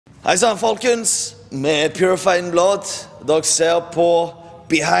Hei sann, folkens. Med Purified Blood. Dere ser på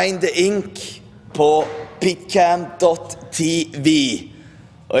Behind the Ink på PitCam.tv.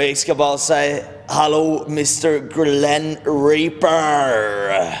 Og jeg skal bare si hallo, Mr. Glenn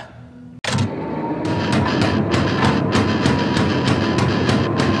Reaper.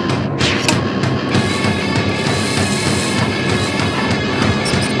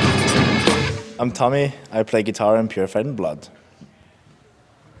 I'm Tommy. I play guitar in Purified Blood.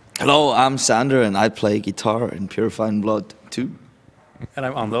 Hello, I'm Sander and I play guitar in Purified Blood too. And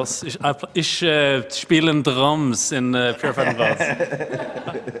I'm Anders. Ich spiele Drums in Purified Blood.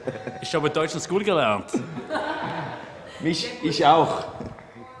 Ich habe Deutsch in der Schule gelernt. Ich auch.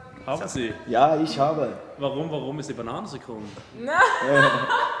 Haben Sie? Ja, ich habe. Warum ist die Banane so krumm?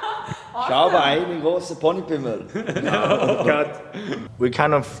 Ich habe einen großen Ponypimmel. Oh God. We're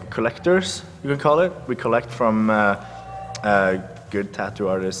kind of collectors, you can call it. We collect from good tattoo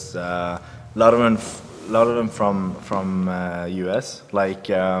artists. A lot of them from US, like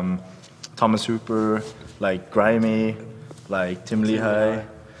Thomas Hooper, like Grimy, like Tim Lehigh,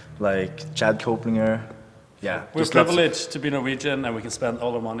 like Chad Coplinger. Yeah. We're privileged to be Norwegian and we can spend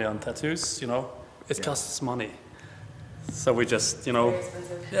all our money on tattoos, you know. It costs money. So we just, you know,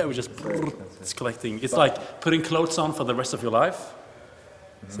 it's collecting. It's like putting clothes on for the rest of your life.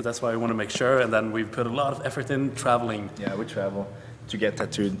 Mm-hmm. So that's why we want to make sure, and then we put a lot of effort in traveling. Yeah, we travel to get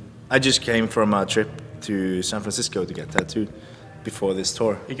tattooed. I just came from a trip to San Francisco to get tattooed before this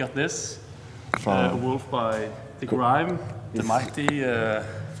tour. You got this, a wolf by the Grime, the mighty,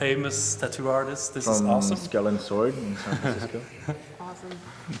 famous tattoo artist. This is awesome. Skull and Sword in San Francisco. Awesome.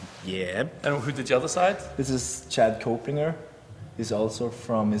 Yeah. And who did the other side? This is Chad Coplinger. He's also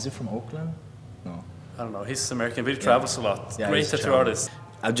from, is he from Oakland? No. I don't know, he's American, but he travels a lot. Yeah, great tattoo artist.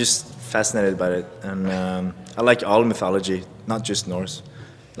 I'm just fascinated by it, and I like all mythology, not just Norse,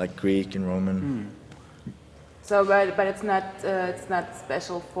 like Greek and Roman. So, but it's not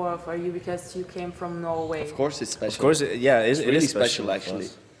special for you because you came from Norway. Of course it's special. Of course, yeah, it really is special for actually.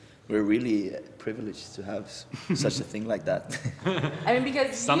 us. We're really privileged to have such a thing like that. I mean,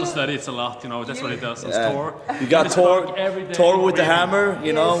 because Sander studies a lot, you know, that's what he does. It's Thor. You got Thor, every day. Thor with the hammer,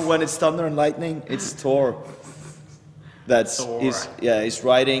 you know, when it's thunder and lightning, it's Thor. That's Thor. He's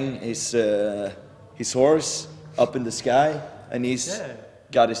riding his horse up in the sky, and he's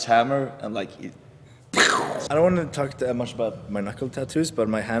got his hammer and like. I don't want to talk that much about my knuckle tattoos, but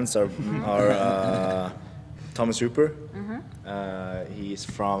my hands are Thomas Hooper. He's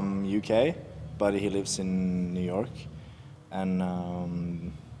from UK, but he lives in New York,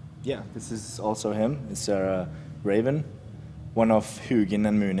 and yeah, this is also him. It's a raven, one of Hugin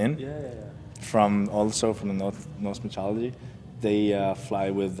and Munin. From the Norse mythology. They fly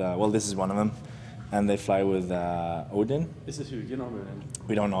with, well, this is one of them, and they fly with Odin. Is it Hugin or Munin?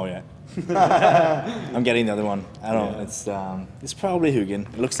 We don't know yet. I'm getting the other one. I don't know. It's probably Hugin.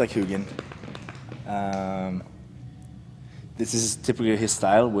 It looks like Hugin. This is typically his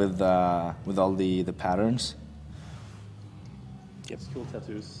style with all the patterns. Yep. Cool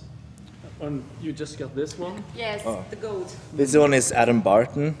tattoos. And you just got this one? yes, the goat. This one is Adam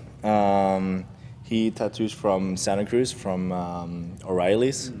Barton. He tattoos from Santa Cruz, from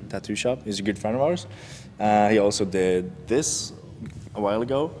O'Reilly's tattoo shop. He's a good friend of ours. He also did this a while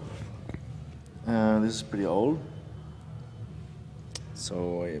ago. This is pretty old.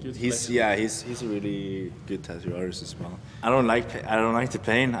 So he's a really good tattoo artist as well. I don't like the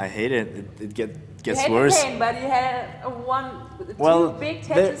pain. I hate it. It gets worse. Pain, but you had two big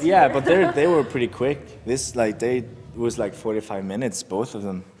tattoos. But they were pretty quick. This it was like 45 minutes, both of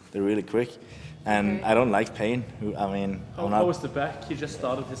them. They're really quick, and I don't like pain. I mean, how was the back? He just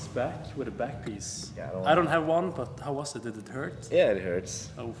started his back with a back piece. Yeah, I don't have one, but how was it? Did it hurt? Yeah, it hurts.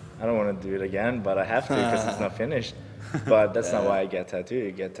 Oh. I don't want to do it again, but I have to because it's not finished. But that's not why I get tattooed.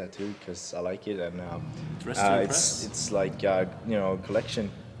 I get tattooed because I like it, and it's like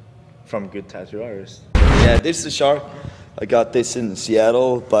collection from good tattoo artists. Yeah, this is a shark. I got this in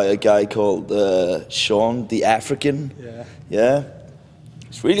Seattle by a guy called Sean the African. Yeah.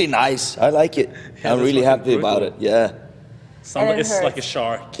 It's really nice. I like it. I'm really happy about it. Yeah. Sander is like a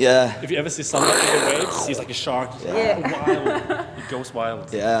shark. Yeah. If you ever see Sander in the waves, he's like a shark. Wild. He goes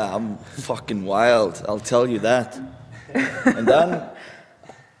wild. Yeah, I'm fucking wild. I'll tell you that. And then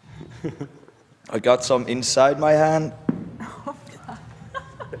I got some inside my hand.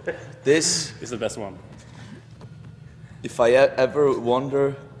 This is the best one. If I ever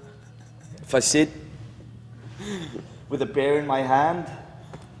wonder, if I sit with a bear in my hand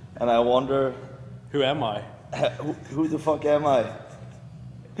and I wonder, who am I? Who the fuck am I?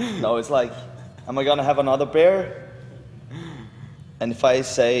 No, it's like, am I gonna have another bear? And if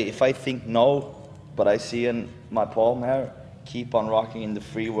I think no, but I see in my palm here, keep on rocking in the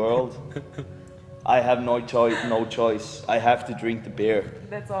free world, I have no choice. I have to drink the beer.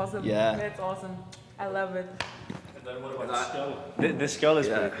 That's awesome. Yeah. That's awesome. I love it. And then what about the skull? This skull is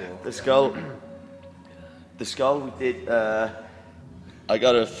pretty cool. The skull we did. I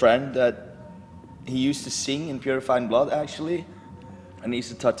got a friend that he used to sing in Purified Blood actually, and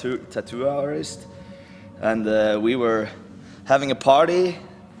he's a tattoo artist. And we were having a party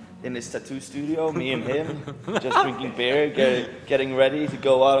in his tattoo studio, me and him, just drinking beer, getting ready to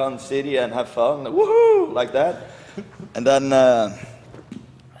go out on the city and have fun, like, woohoo, like that. And then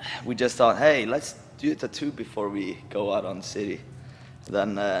we just thought, hey, let's do a tattoo before we go out on the city. So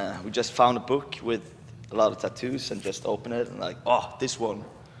then we just found a book with a lot of tattoos and just opened it and like, oh, this one.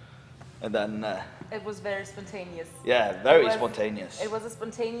 And then... It was very spontaneous. Yeah, very spontaneous. It was a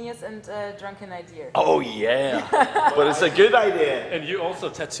spontaneous and drunken idea. Oh yeah, but it's a good idea. And you also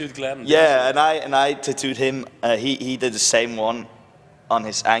tattooed Glenn. Yeah, and I tattooed him. He did the same one on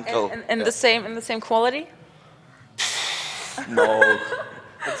his ankle. And the same quality? No,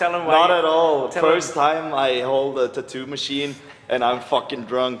 Tell him why. not at all. First time I hold a tattoo machine and I'm fucking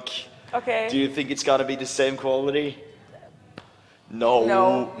drunk. Okay. Do you think it's gonna be the same quality? No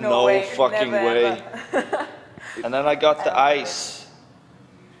way. fucking Never, way. And then I got the ice.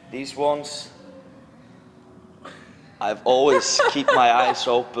 These ones, I've always keep my eyes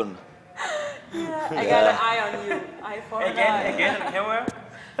open. Yeah, I got an eye on you. Eye for an eye. Again, on camera.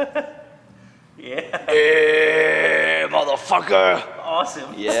 Yeah. Hey, motherfucker!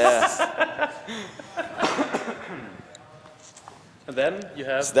 Awesome. Yeah. And then you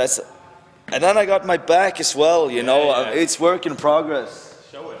have... So and then I got my back as well, you know. yeah. It's work in progress.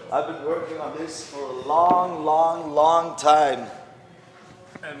 Show it. I've been working on this for a long time.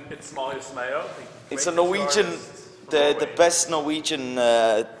 And it's Marius Meyer. It's a Norwegian, the best Norwegian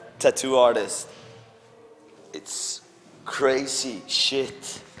tattoo artist. It's crazy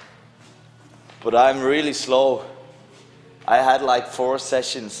shit. But I'm really slow. I had like 4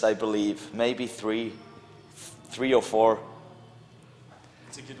 sessions, I believe, maybe 3 or 4.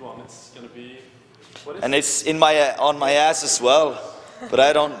 It's a good one. It's gonna be... And it's in on my ass as well. But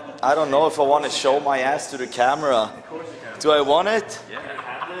I don't know if I want to show my ass to the camera. Of course you can. Do I want it? Yeah,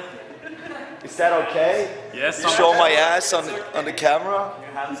 hand it. Is that okay? Yes. To show my ass on the camera?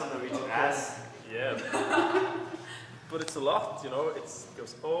 Your hands on the Norwegian ass. Yeah. But it's a lot, you know. It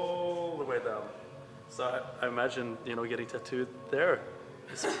goes all the way down. So I imagine, you know, getting tattooed there.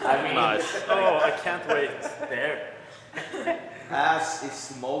 It's nice. Oh, I can't wait. There. Ass is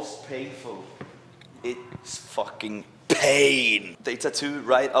the most painful. It's fucking pain. They tattoo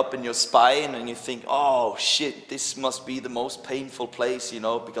right up in your spine and you think, oh shit, this must be the most painful place, you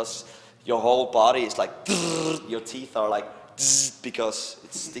know, because your whole body is like, your teeth are like, because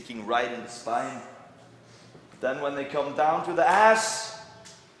it's sticking right in the spine. Then when they come down to the ass,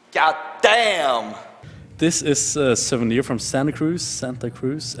 god damn! This is a souvenir from Santa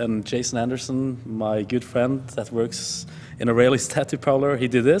Cruz, and Jason Anderson, my good friend that works in a Rayleigh's tattoo parlor, he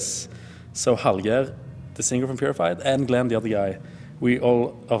did this. So Hallgeir, the singer from Purified, and Glenn, the other guy, we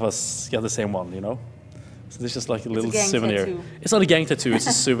all of us got the same one, you know? So this is just like a little souvenir. Tattoo. It's not a gang tattoo, it's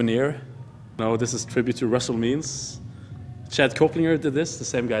a souvenir. No, this is tribute to Russell Means. Chad Coplinger did this, the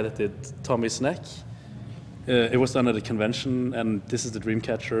same guy that did Tommy's neck. It was done at a convention, and this is the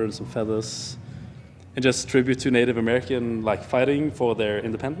Dreamcatcher and some feathers. And just tribute to Native American like fighting for their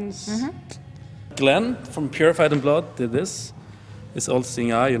independence. Mm-hmm. Glenn from Purified in Blood did this. It's old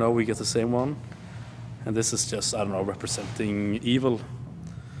Sting Eye, you know, we get the same one. And this is just, I don't know, representing evil,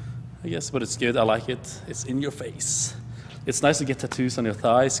 I guess, but it's good, I like it. It's in your face. It's nice to get tattoos on your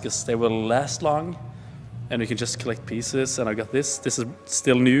thighs because they will last long and you can just collect pieces. And I got this. This is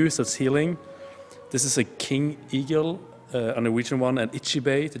still new, so it's healing. This is a king eagle, a Norwegian one, and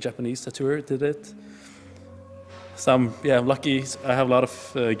Ichibei, the Japanese tattooer, did it. So I'm lucky. I have a lot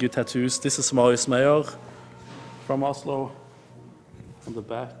of good tattoos. This is Marius Meyer from Oslo on the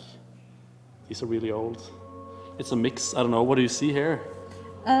back. These are really old. It's a mix. I don't know. What do you see here?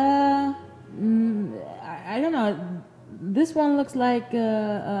 I don't know. This one looks like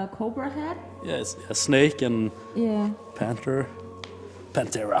a cobra head. Yeah, it's a snake and panther.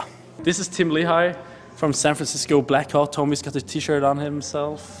 Pantera. This is Tim Lehigh from San Francisco Black Hawk. Tommy's got a t-shirt on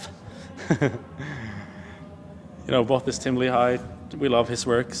himself. You know, bought this Tim Lehigh. We love his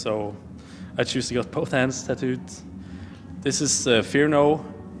work, so I choose to get both hands tattooed. This is Fear No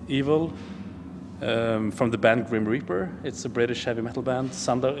Evil from the band Grim Reaper. It's a British heavy metal band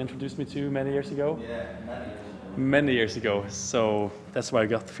Sander introduced me to many years ago. Yeah, Many years ago. So that's why I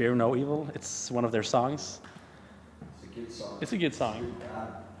got Fear No Evil. It's one of their songs. It's a good song.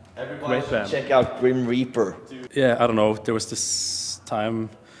 Everybody Great should band. check out Grim Reaper. Yeah, I don't know. There was this time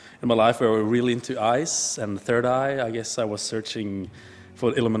in my life where I was really into Ice and Third Eye. I guess I was searching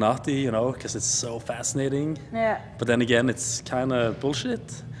for Illuminati, you know, because it's so fascinating. Yeah. But then again, it's kind of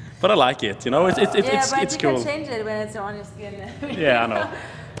bullshit. But I like it, you know. It's But cool. you can change it when it's on your skin. Yeah, I know.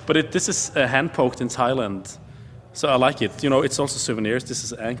 But this is hand poked in Thailand, so I like it. You know, it's also souvenirs. This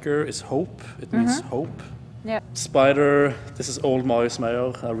is anchor. It's hope. It means hope. Yeah. Spider. This is old Marius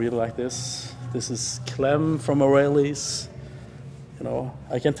Meyer. I really like this. This is Clem from O'Reilly's. You know,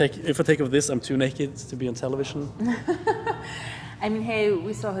 if I take of this, I'm too naked to be on television. I mean, hey,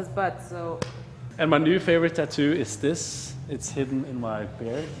 we saw his butt, so. And my new favorite tattoo is this. It's hidden in my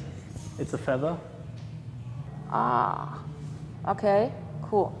beard. It's a feather. Ah. Okay.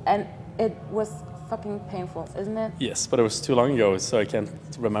 Cool. And it was fucking painful, isn't it? Yes, but it was too long ago, so I can't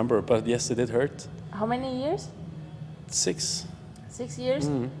remember. But yes, it did hurt. How many years? 6. 6 years.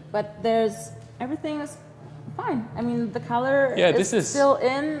 But everything is fine. I mean, the color is still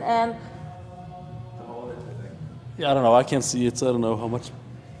in, and yeah, I don't know. I can't see it, so I don't know how much.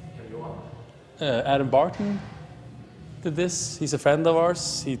 Adam Barton did this. He's a friend of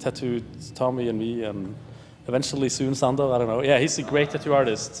ours. He tattooed Tommy and me, and eventually soon Sander. I don't know. Yeah, he's a great tattoo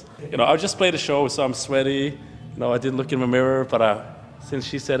artist. You know, I just played a show, so I'm sweaty. You know, I didn't look in the mirror, but since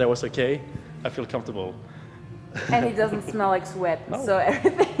she said I was okay, I feel comfortable. and he doesn't smell like sweat, No. so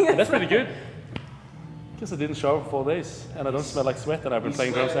everything. And that's pretty good. Because I didn't shower for 4 days, and I don't smell like sweat, and I've been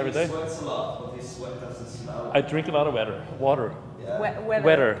playing drums every day. He sweats a lot, but his sweat doesn't smell. I drink a lot of water.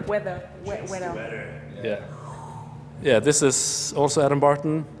 Weather. Yeah. Yeah, this is also Adam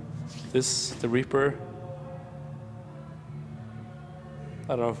Barton. This, the Reaper.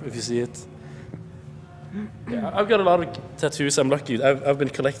 I don't know if you see it. Yeah, I've got a lot of tattoos. I'm lucky. I've been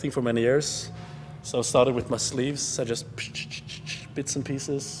collecting for many years. So I started with my sleeves. I just bits and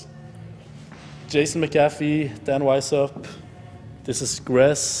pieces. Jason McAfee, Dan Weisse. This is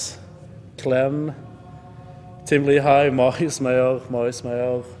Gress, Clem, Tim Lehigh, Marius Meyer.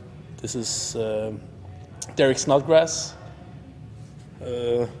 This is Derek Snodgrass,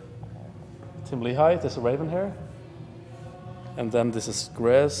 Tim Lehigh. There's a raven here. And then this is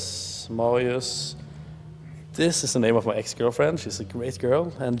Gress, Marius. This is the name of my ex-girlfriend. She's a great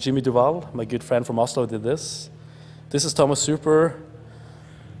girl. And Jimmy Duval, my good friend from Oslo, did this. This is Thomas Super.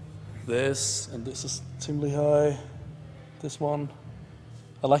 This, and this is Tim Lehigh. This one.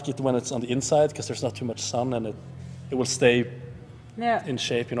 I like it when it's on the inside because there's not too much sun and it will stay in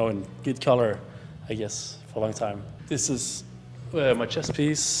shape, you know, in good color, I guess, for a long time. This is my chest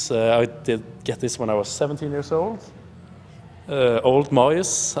piece. I did get this when I was 17 years old. Old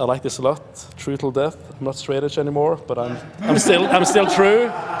Marius, I like this a lot. True till death. I'm not straight edge anymore, but I'm still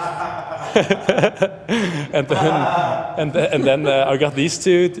true. and then I got these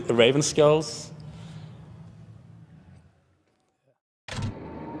two, the Raven Skulls.